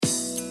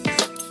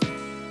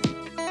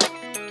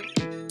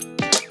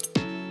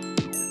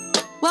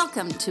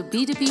Welcome to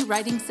B2B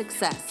Writing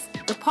Success,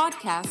 the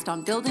podcast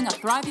on building a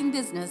thriving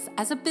business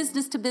as a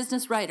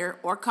business-to-business writer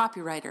or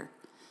copywriter.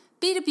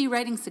 B2B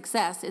Writing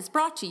Success is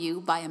brought to you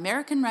by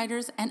American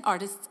Writers and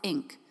Artists,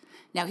 Inc.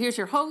 Now here's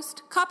your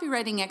host,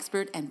 copywriting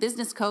expert and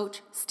business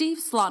coach, Steve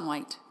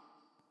Slaunwhite.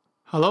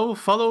 Hello,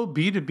 fellow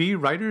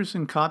B2B writers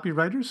and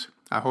copywriters.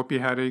 I hope you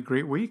had a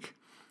great week.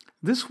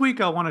 This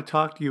week, I want to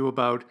talk to you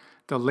about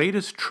the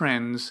latest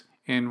trends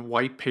in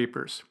white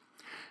papers.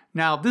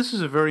 Now, this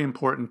is a very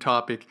important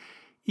topic.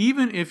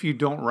 Even if you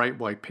don't write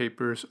white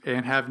papers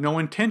and have no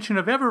intention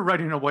of ever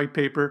writing a white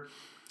paper,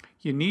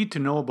 you need to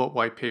know about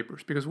white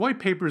papers because white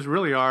papers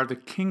really are the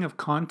king of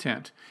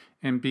content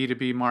in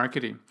B2B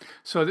marketing.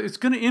 So it's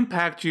going to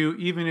impact you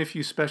even if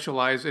you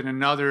specialize in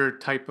another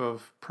type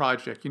of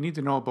project. You need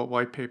to know about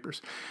white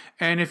papers.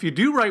 And if you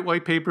do write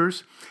white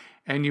papers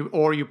and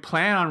you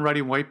plan on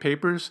writing white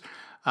papers,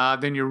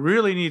 then you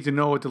really need to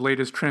know what the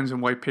latest trends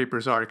in white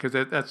papers are because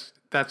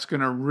that's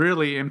going to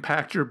really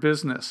impact your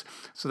business.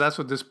 So that's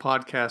what this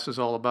podcast is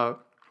all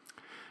about.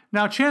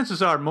 Now,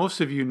 chances are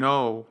most of you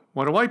know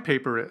what a white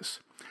paper is.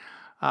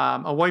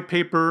 A white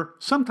paper,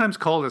 sometimes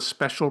called a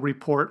special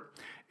report,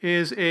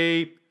 is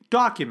a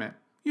document,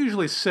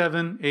 usually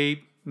 7,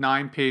 8,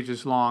 9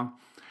 pages long,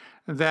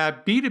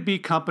 that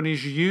B2B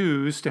companies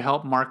use to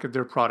help market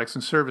their products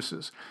and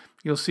services.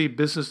 You'll see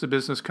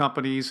business-to-business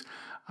companies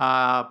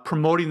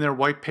promoting their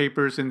white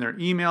papers in their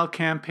email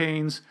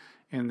campaigns,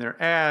 in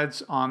their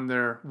ads, on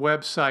their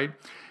website.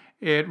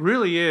 It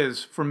really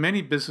is, for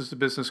many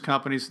business-to-business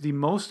companies, the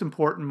most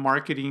important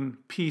marketing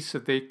piece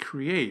that they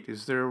create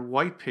is their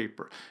white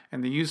paper.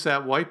 And they use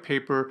that white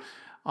paper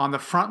on the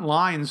front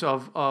lines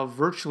of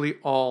virtually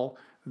all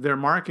their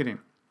marketing.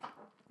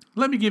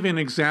 Let me give you an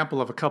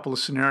example of a couple of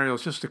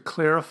scenarios just to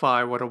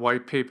clarify what a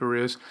white paper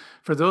is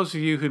for those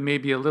of you who may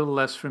be a little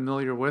less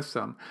familiar with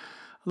them.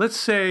 Let's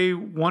say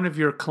one of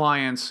your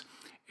clients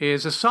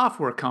is a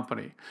software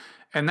company,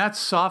 and that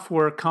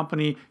software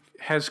company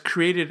has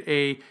created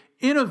a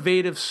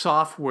innovative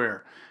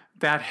software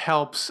that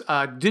helps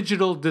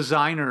digital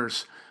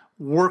designers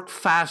work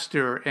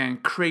faster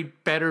and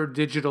create better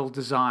digital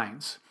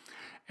designs.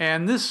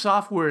 And this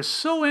software is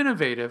so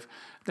innovative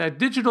that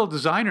digital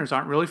designers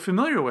aren't really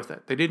familiar with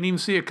it. They didn't even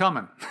see it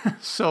coming.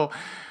 So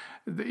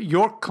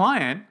your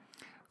client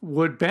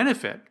would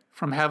benefit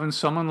from having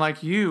someone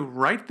like you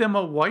write them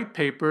a white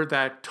paper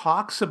that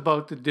talks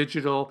about the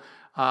digital,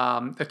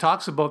 that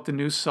talks about the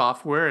new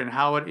software and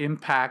how it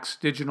impacts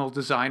digital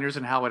designers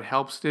and how it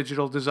helps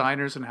digital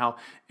designers and how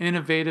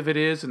innovative it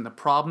is and the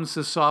problems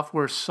the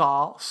software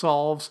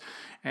solves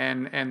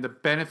and the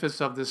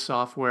benefits of this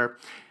software.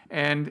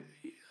 And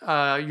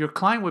your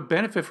client would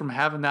benefit from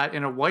having that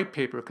in a white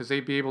paper because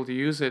they'd be able to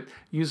use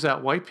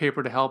that white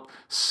paper to help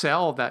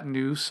sell that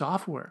new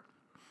software.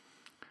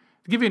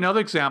 To give you another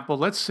example,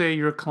 let's say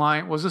your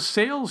client was a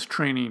sales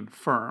training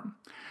firm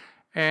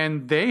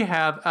and they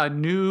have a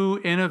new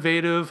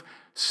innovative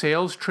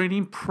sales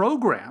training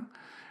program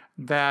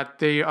that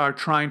they are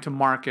trying to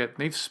market.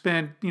 They've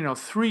spent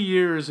 3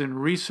 years in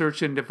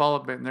research and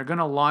development and they're going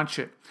to launch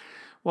it.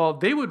 Well,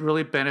 they would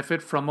really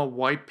benefit from a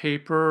white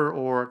paper,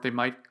 or they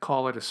might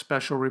call it a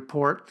special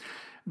report,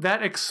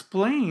 that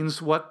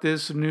explains what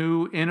this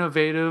new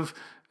innovative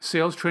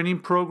sales training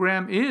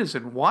program is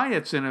and why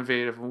it's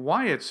innovative and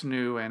why it's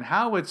new and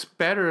how it's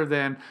better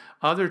than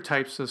other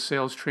types of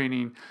sales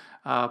training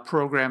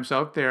programs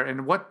out there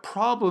and what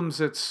problems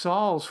it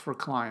solves for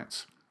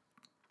clients.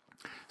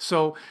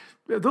 So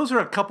those are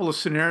a couple of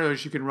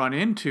scenarios you can run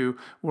into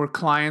where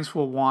clients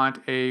will want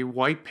a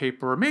white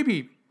paper or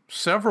maybe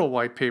several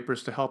white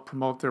papers to help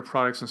promote their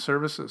products and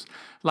services.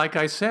 Like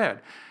I said,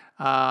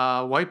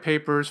 white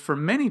papers for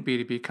many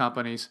B2B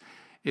companies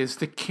is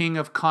the king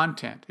of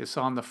content. It's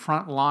on the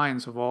front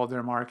lines of all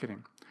their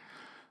marketing.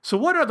 So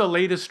what are the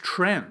latest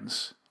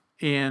trends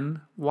in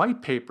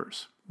white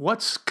papers?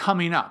 What's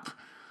coming up?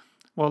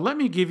 Well, let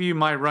me give you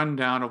my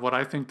rundown of what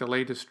I think the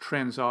latest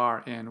trends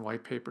are in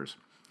white papers.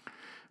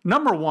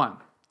 Number one,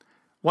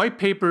 white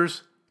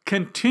papers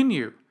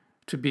continue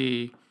to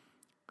be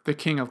the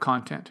king of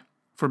content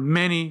for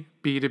many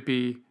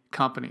B2B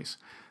companies.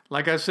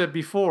 Like I said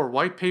before,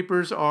 white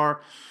papers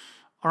are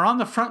on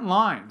the front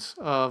lines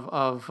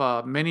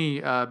of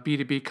many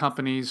B2B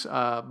companies'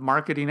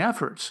 marketing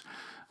efforts.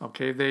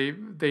 Okay,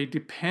 they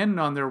depend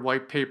on their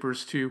white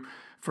papers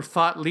for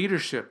thought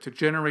leadership, to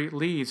generate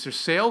leads. Their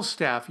sales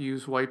staff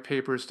use white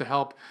papers to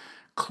help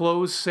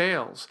close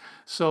sales.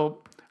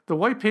 So the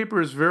white paper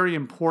is very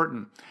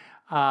important,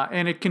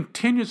 and it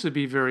continues to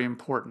be very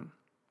important.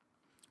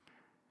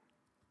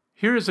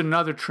 Here is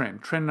another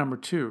trend number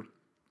 2.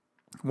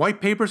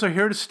 White papers are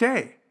here to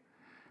stay.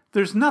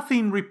 There's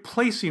nothing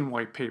replacing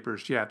white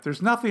papers yet.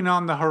 There's nothing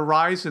on the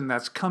horizon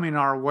that's coming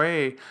our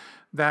way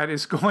that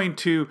is going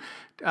to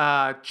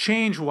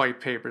change white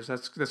papers,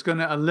 that's going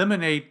to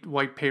eliminate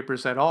white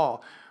papers at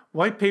all.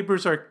 White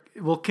papers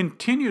will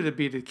continue to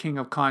be the king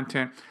of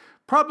content,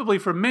 probably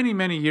for many,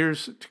 many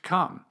years to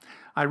come.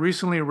 I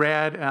recently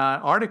read an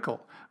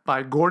article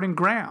by Gordon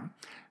Graham,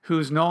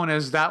 who's known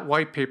as that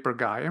white paper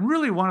guy and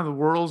really one of the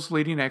world's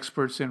leading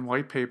experts in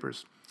white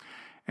papers.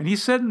 And he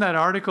said in that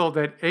article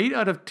that 8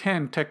 out of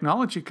 10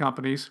 technology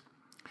companies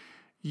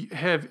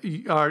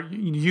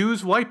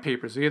use white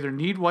papers. They either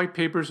need white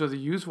papers or they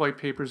use white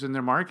papers in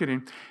their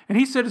marketing. And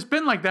he said it's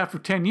been like that for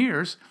 10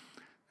 years.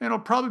 And it'll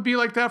probably be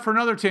like that for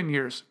another 10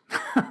 years.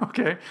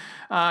 Okay,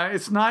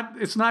 it's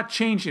not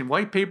changing.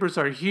 White papers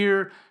are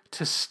here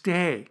to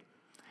stay.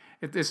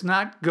 It's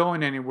not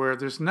going anywhere.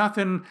 There's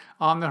nothing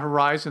on the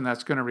horizon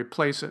that's going to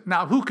replace it.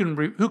 Now, who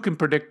can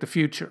predict the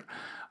future?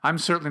 I'm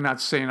certainly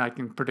not saying I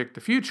can predict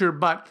the future,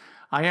 but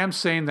I am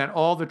saying that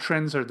all the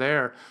trends are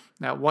there,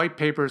 that white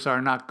papers are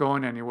not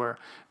going anywhere.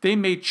 They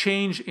may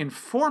change in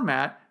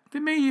format. They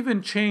may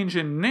even change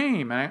in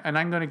name. And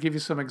I'm going to give you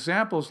some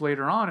examples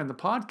later on in the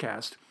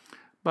podcast,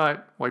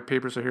 but white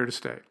papers are here to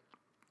stay.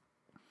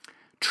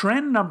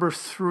 Trend number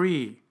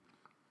 3.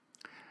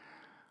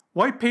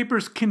 White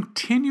papers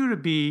continue to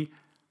be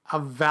a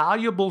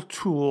valuable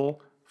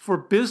tool for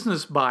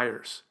business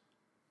buyers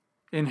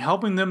in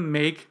helping them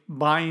make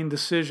buying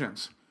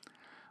decisions.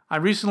 I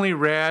recently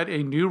read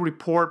a new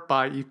report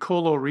by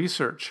Ecolo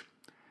Research,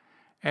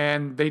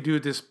 and they do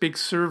this big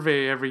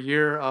survey every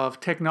year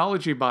of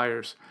technology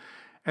buyers.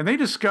 And they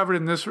discovered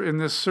in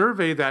this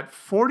survey that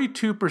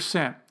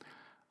 42%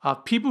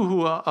 of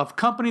people of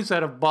companies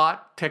that have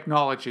bought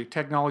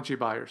technology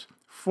buyers,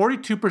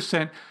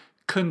 42%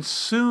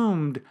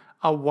 consumed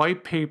a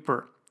white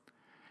paper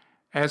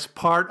as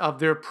part of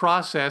their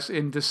process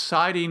in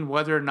deciding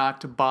whether or not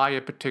to buy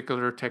a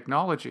particular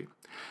technology.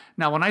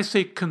 Now, when I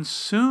say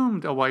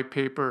consumed a white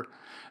paper,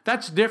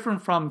 that's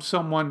different from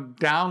someone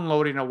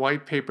downloading a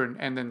white paper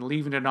and then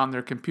leaving it on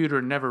their computer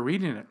and never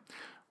reading it.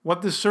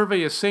 What this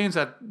survey is saying is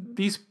that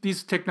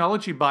these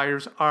technology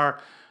buyers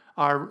are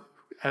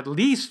at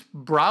least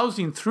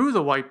browsing through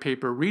the white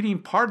paper, reading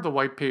part of the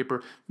white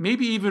paper,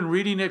 maybe even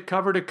reading it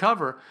cover to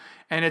cover,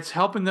 and it's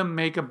helping them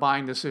make a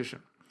buying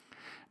decision.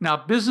 Now,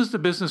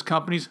 business-to-business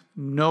companies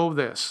know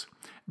this.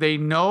 They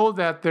know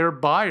that their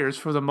buyers,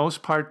 for the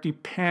most part,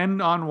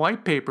 depend on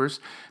white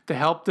papers to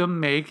help them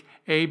make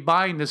a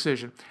buying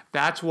decision.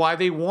 That's why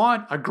they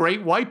want a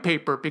great white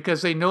paper,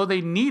 because they know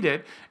they need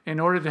it in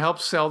order to help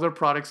sell their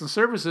products and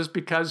services,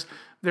 because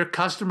their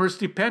customers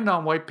depend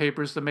on white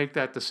papers to make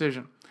that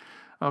decision.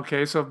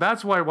 Okay, so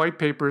that's why white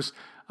papers,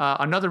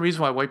 another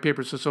reason why white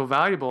papers are so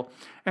valuable.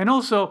 And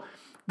also,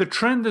 the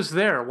trend is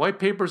there. White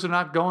papers are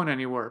not going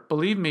anywhere.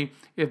 Believe me,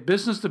 if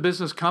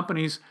business-to-business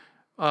companies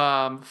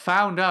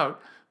found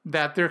out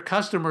that their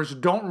customers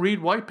don't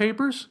read white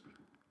papers,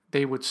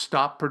 they would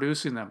stop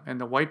producing them, and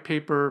the white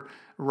paper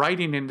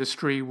writing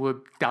industry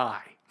would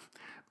die.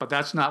 But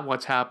that's not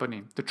what's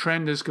happening. The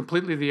trend is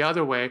completely the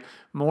other way.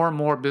 More and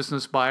more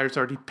business buyers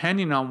are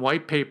depending on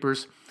white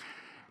papers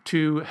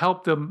to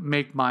help them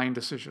make buying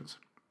decisions.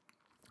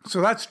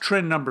 So that's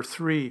trend number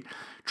 3.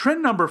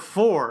 Trend number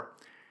 4,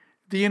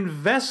 the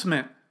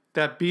investment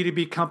that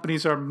B2B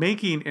companies are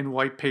making in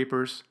white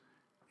papers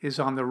is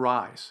on the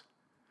rise.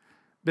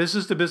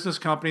 Business-to-business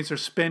companies are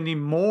spending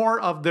more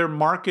of their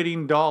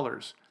marketing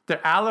dollars. They're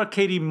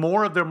allocating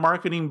more of their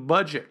marketing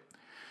budget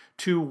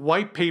to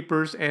white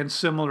papers and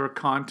similar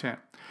content.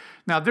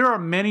 Now, there are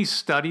many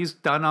studies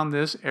done on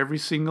this every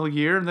single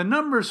year, and the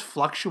numbers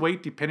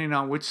fluctuate depending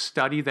on which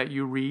study that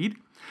you read.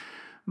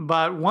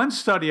 But one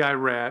study I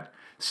read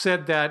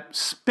said that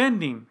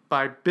spending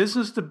by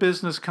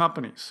business-to-business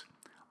companies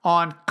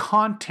on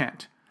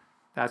content,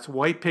 that's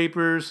white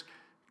papers,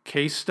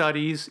 case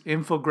studies,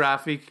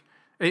 infographics,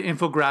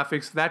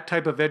 that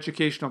type of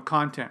educational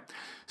content.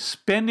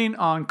 Spending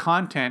on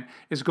content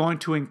is going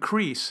to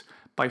increase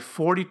by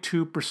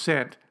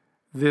 42%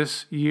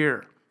 this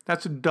year.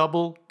 That's a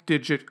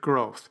double-digit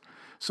growth.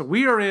 So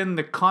we are in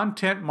the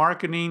content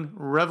marketing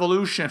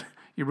revolution.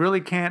 You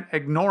really can't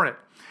ignore it.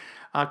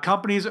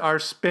 Companies are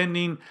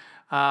spending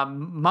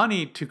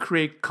money to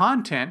create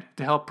content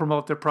to help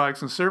promote their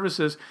products and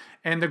services,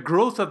 and the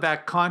growth of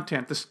that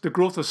content, the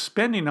growth of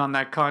spending on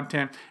that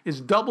content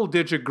is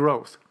double-digit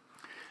growth.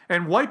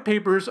 And white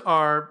papers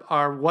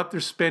are what they're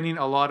spending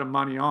a lot of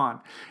money on.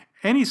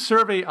 Any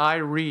survey I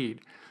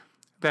read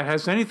that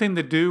has anything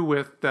to do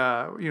with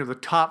the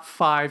top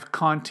 5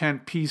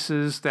 content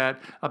pieces that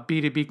a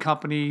B2B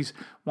company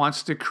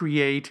wants to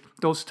create,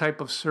 those type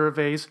of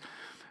surveys,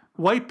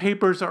 white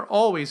papers are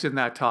always in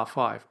that top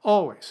 5,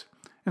 always.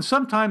 And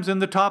sometimes in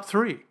the top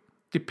 3,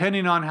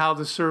 depending on how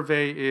the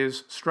survey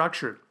is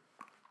structured.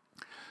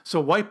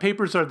 So white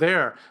papers are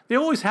there. They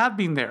always have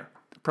been there.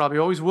 They probably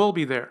always will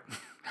be there.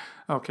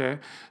 Okay,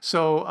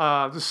 so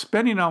the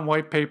spending on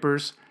white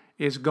papers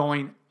is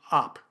going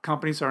up.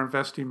 Companies are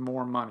investing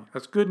more money.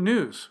 That's good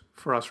news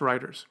for us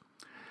writers.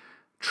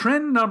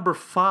 Trend number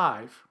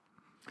 5,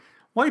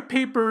 white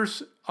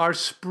papers are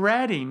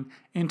spreading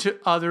into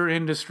other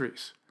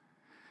industries.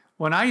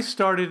 When I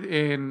started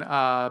in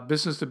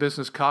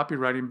business-to-business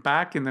copywriting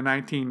back in the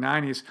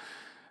 1990s,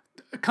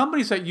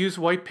 companies that used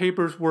white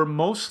papers were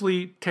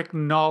mostly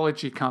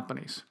technology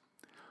companies.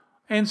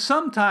 And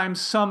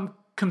sometimes some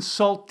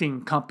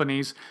consulting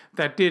companies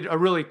that did a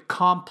really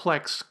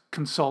complex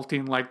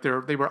consulting, like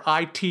they were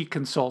IT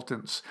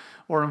consultants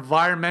or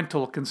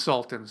environmental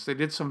consultants. They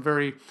did some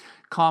very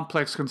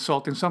complex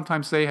consulting.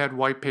 Sometimes they had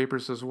white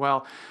papers as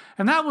well.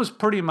 And that was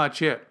pretty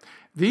much it.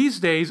 These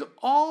days,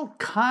 all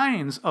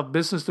kinds of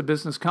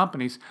business-to-business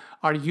companies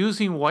are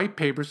using white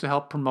papers to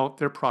help promote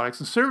their products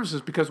and services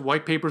because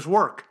white papers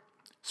work,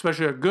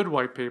 especially a good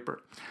white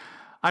paper.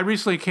 I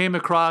recently came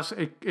across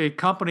a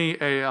company,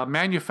 a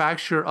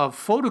manufacturer of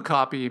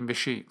photocopying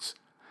machines.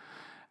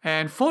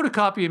 And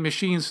photocopying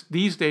machines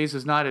these days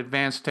is not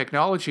advanced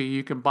technology.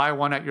 You can buy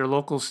one at your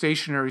local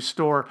stationery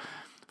store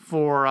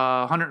for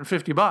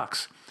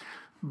 $150.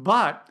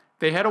 But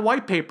they had a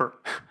white paper.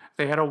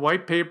 They had a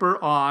white paper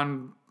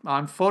on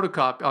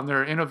photocopy, on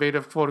their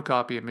innovative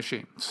photocopying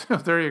machine. So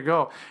there you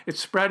go. It's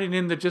spreading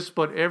into just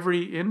about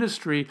every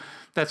industry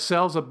that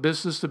sells a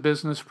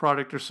business-to-business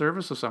product or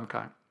service of some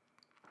kind.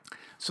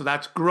 So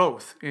that's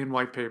growth in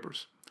white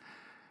papers.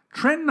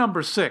 Trend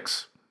number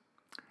 6.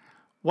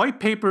 White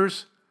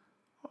papers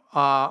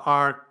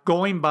are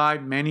going by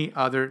many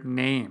other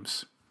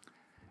names.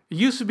 It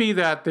used to be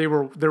that there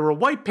were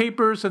white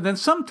papers, and then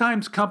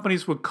sometimes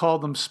companies would call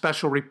them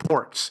special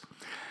reports.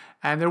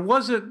 And there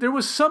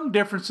was some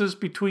differences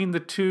between the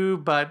two,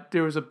 but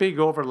there was a big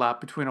overlap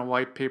between a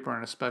white paper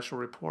and a special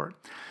report.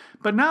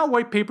 But now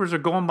white papers are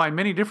going by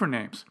many different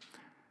names.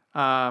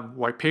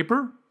 White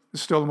paper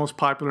is still the most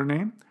popular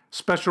name.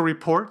 Special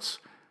reports,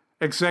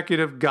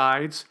 executive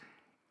guides,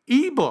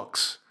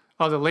 ebooks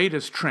are the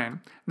latest trend.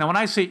 Now, when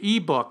I say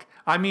ebook,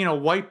 I mean a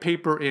white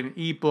paper in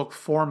ebook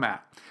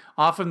format.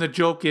 Often the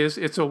joke is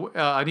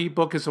an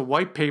ebook is a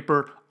white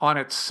paper on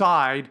its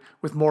side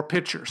with more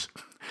pictures.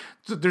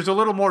 So there's a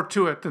little more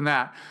to it than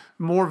that.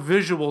 More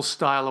visual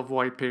style of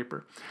white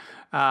paper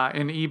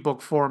in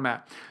ebook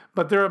format.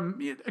 But there are,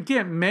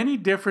 again, many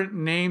different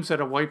names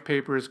that a white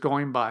paper is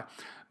going by.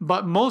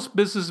 But most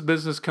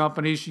business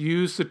companies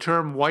use the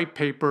term white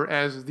paper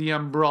as the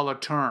umbrella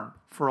term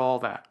for all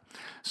that.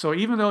 So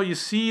even though you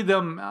see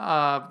them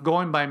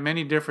going by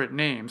many different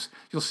names,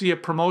 you'll see a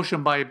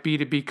promotion by a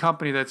B2B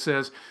company that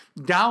says,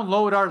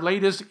 download our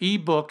latest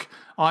ebook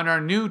on our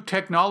new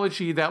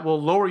technology that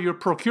will lower your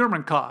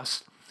procurement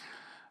costs.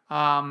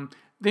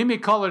 They may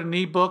call it an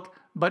ebook,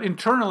 but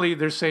internally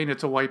they're saying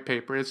it's a white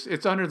paper.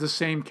 It's under the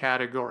same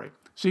category.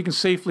 So you can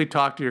safely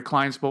talk to your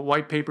clients about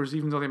white papers,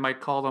 even though they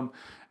might call them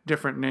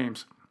different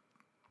names.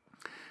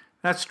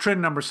 That's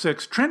trend number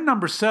 6. Trend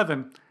number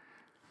 7,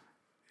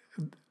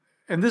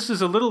 and this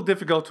is a little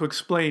difficult to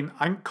explain.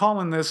 I'm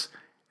calling this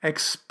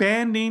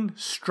expanding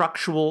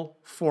structural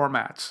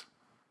formats.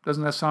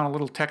 Doesn't that sound a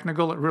little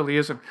technical? It really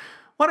isn't.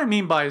 What I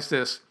mean by is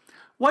this.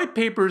 White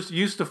papers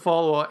used to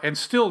follow, and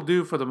still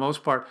do for the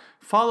most part,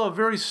 follow a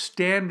very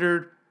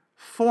standard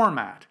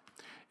format.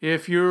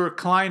 If your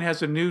client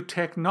has a new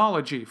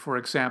technology, for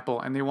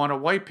example, and they want a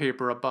white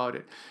paper about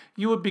it,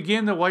 you would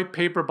begin the white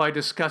paper by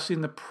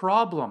discussing the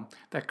problem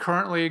that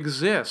currently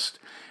exists,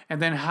 and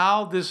then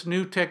how this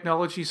new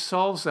technology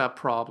solves that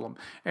problem,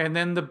 and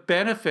then the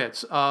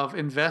benefits of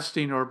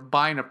investing or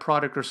buying a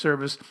product or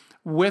service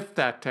with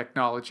that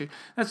technology.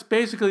 That's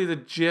basically the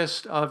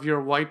gist of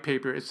your white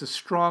paper. It's a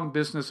strong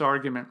business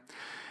argument.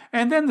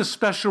 And then the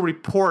special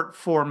report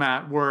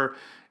format where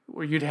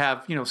you'd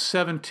have,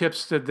 7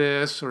 tips to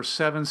this or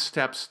 7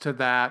 steps to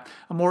that.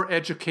 A more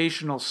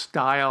educational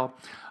style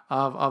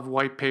of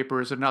white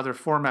paper is another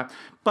format.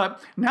 But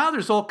now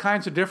there's all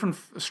kinds of different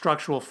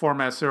structural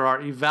formats. There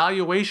are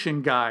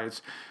evaluation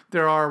guides.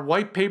 There are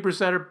white papers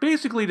that are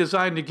basically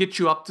designed to get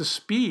you up to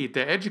speed,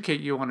 to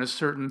educate you on a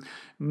certain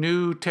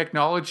new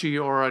technology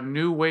or a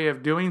new way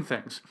of doing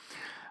things.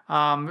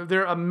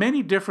 There are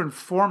many different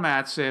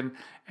formats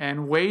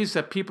and ways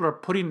that people are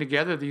putting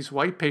together these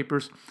white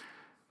papers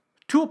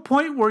to a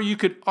point where you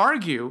could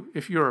argue,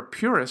 if you're a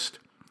purist,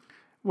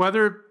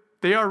 whether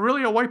they are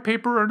really a white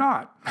paper or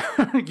not.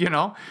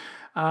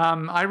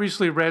 I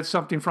recently read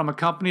something from a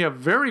company, a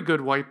very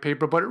good white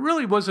paper, but it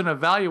really was an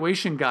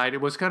evaluation guide. It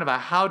was kind of a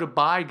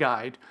how-to-buy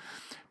guide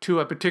to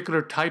a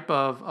particular type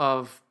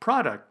of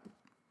product.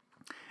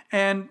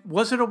 And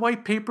was it a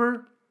white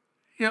paper?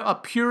 A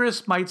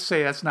purist might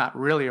say that's not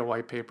really a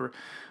white paper,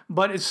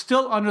 but it's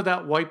still under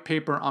that white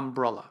paper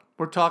umbrella.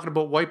 We're talking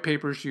about white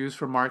papers used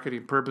for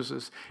marketing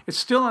purposes. It's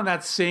still in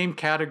that same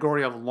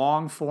category of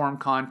long-form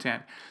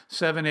content,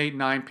 7, 8,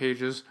 9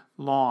 pages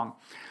long.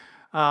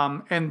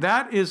 And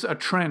that is a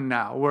trend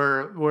now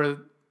where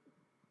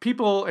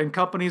people and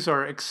companies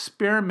are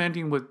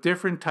experimenting with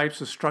different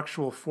types of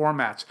structural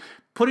formats,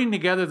 putting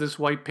together this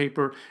white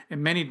paper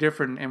in many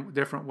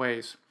different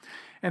ways.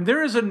 And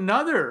there is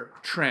another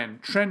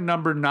trend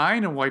number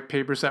 9 in white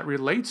papers that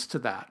relates to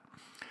that.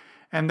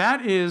 And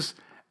that is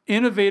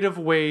innovative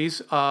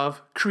ways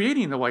of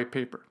creating the white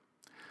paper.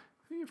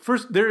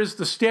 First, there is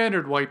the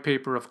standard white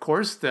paper, of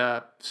course,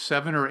 the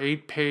 7 or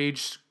 8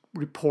 page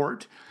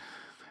report.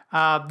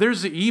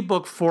 There's the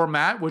ebook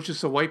format, which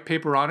is a white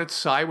paper on its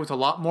side with a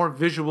lot more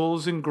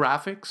visuals and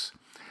graphics.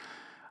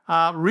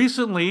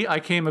 Recently, I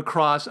came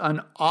across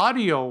an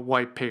audio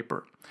white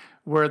paper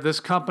where this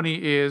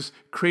company is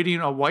creating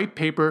a white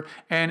paper,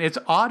 and it's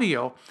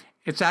audio.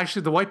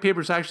 The white paper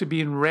is actually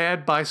being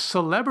read by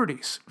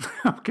celebrities.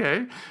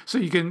 Okay,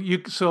 so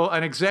so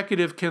an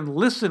executive can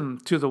listen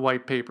to the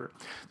white paper.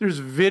 There's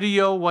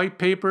video white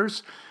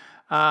papers.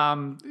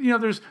 I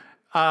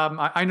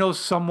know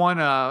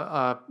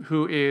someone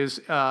who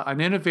is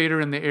an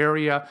innovator in the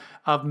area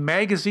of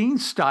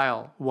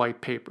magazine-style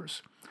white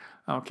papers.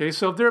 Okay,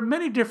 so there are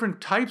many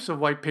different types of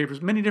white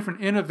papers, many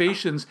different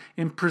innovations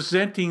in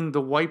presenting the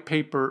white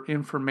paper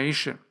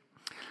information.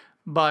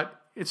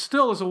 But it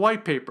still is a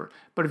white paper.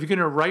 But if you're going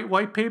to write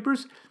white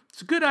papers,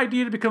 it's a good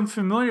idea to become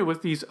familiar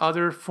with these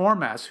other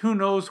formats. Who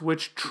knows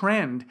which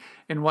trend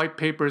in white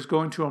paper is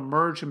going to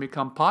emerge and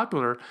become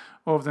popular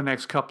over the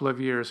next couple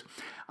of years.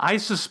 I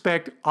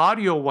suspect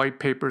audio white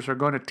papers are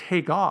going to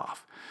take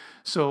off.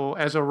 So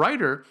as a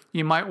writer,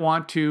 you might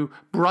want to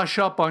brush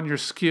up on your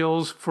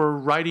skills for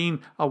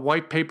writing a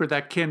white paper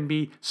that can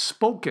be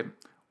spoken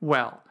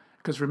well.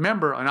 Because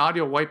remember, an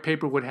audio white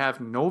paper would have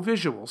no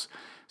visuals.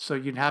 So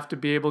you'd have to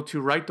be able to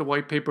write the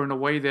white paper in a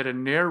way that a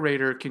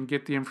narrator can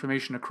get the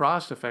information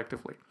across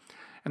effectively.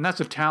 And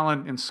that's a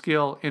talent and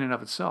skill in and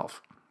of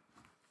itself.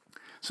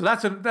 So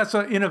that's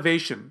an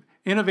innovation.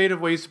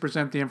 Innovative ways to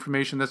present the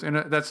information.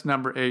 That's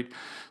number 8.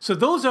 So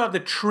those are the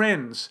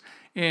trends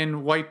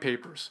in white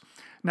papers.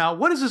 Now,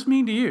 what does this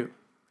mean to you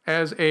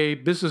as a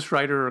business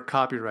writer or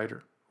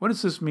copywriter? What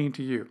does this mean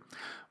to you?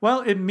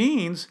 Well, it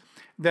means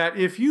that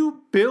if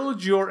you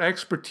build your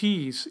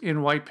expertise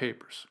in white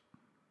papers,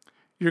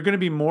 you're going to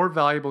be more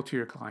valuable to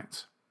your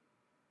clients.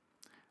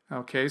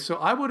 Okay, so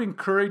I would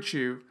encourage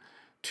you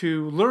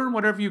to learn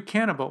whatever you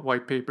can about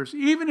white papers,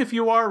 even if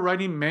you are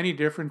writing many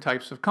different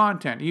types of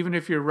content, even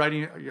if you're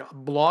writing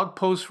blog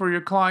posts for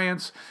your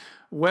clients,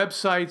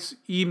 websites,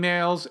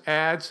 emails,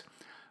 ads.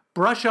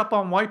 Brush up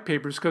on white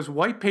papers, because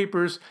white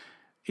papers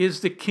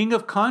is the king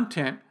of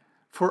content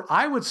for,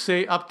 I would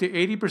say, up to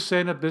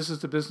 80% of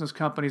business-to-business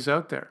companies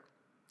out there.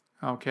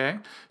 Okay?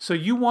 So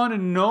you want to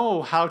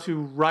know how to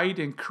write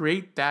and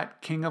create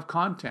that king of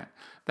content,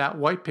 that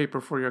white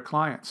paper for your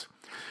clients.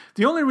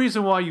 The only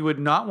reason why you would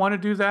not want to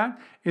do that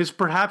is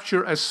perhaps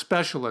you're a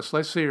specialist.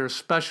 Let's say you're a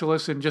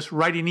specialist in just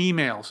writing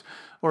emails,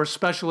 or a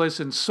specialist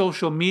in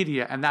social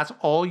media, and that's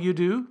all you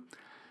do.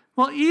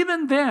 Well,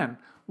 even then,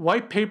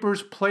 white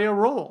papers play a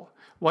role.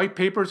 White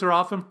papers are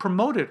often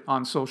promoted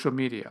on social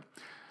media.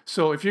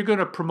 So if you're going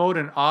to promote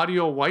an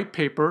audio white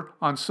paper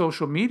on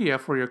social media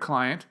for your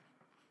client,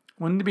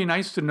 wouldn't it be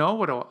nice to know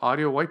what an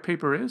audio white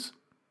paper is?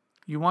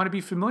 You want to be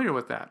familiar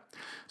with that.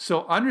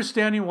 So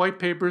understanding white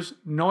papers,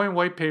 knowing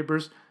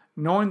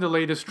the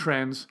latest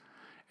trends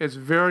is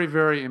very,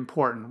 very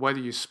important. Whether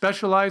you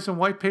specialize in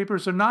white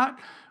papers or not,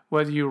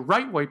 whether you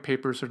write white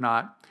papers or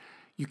not,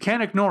 you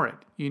can't ignore it.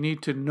 You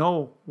need to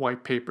know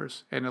white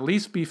papers and at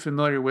least be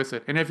familiar with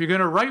it. And if you're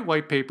going to write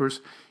white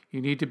papers,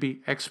 you need to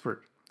be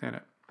expert in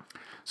it.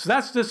 So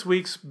that's this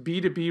week's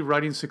B2B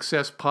Writing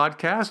Success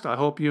podcast. I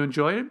hope you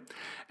enjoy it.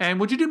 And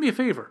would you do me a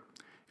favor?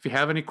 If you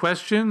have any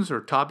questions or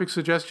topic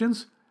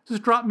suggestions,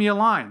 just drop me a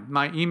line.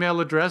 My email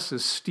address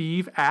is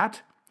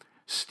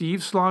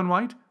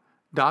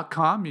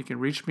steve@steveslaunwhite.com. You can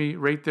reach me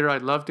right there.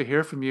 I'd love to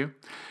hear from you.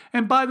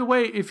 And by the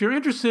way, if you're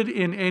interested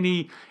in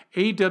any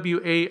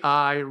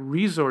AWAI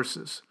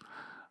resources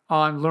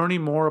on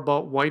learning more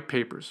about white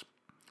papers,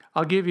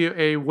 I'll give you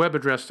a web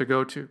address to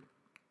go to.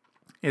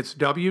 It's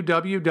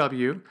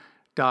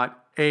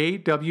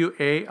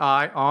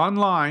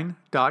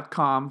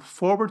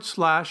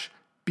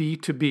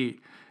www.awaionline.com/B2B.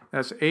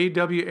 That's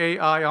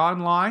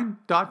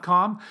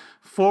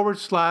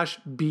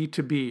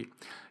awaionline.com/B2B.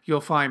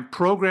 You'll find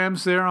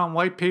programs there on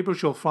white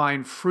papers. You'll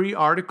find free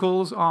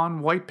articles on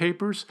white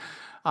papers.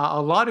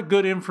 A lot of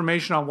good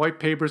information on white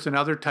papers and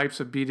other types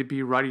of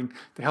B2B writing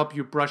to help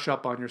you brush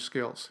up on your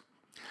skills.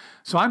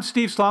 So I'm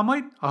Steve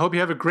Slaunwhite. I hope you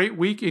have a great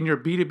week in your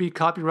B2B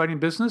copywriting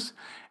business,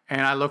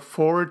 and I look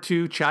forward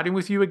to chatting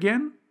with you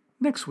again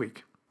next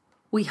week.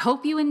 We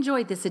hope you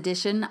enjoyed this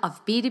edition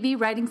of B2B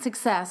Writing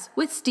Success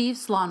with Steve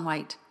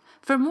Slaunwhite.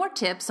 For more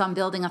tips on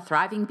building a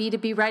thriving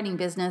B2B writing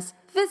business,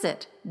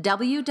 visit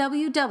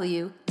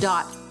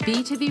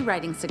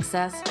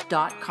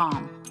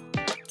www.b2bwritingsuccess.com.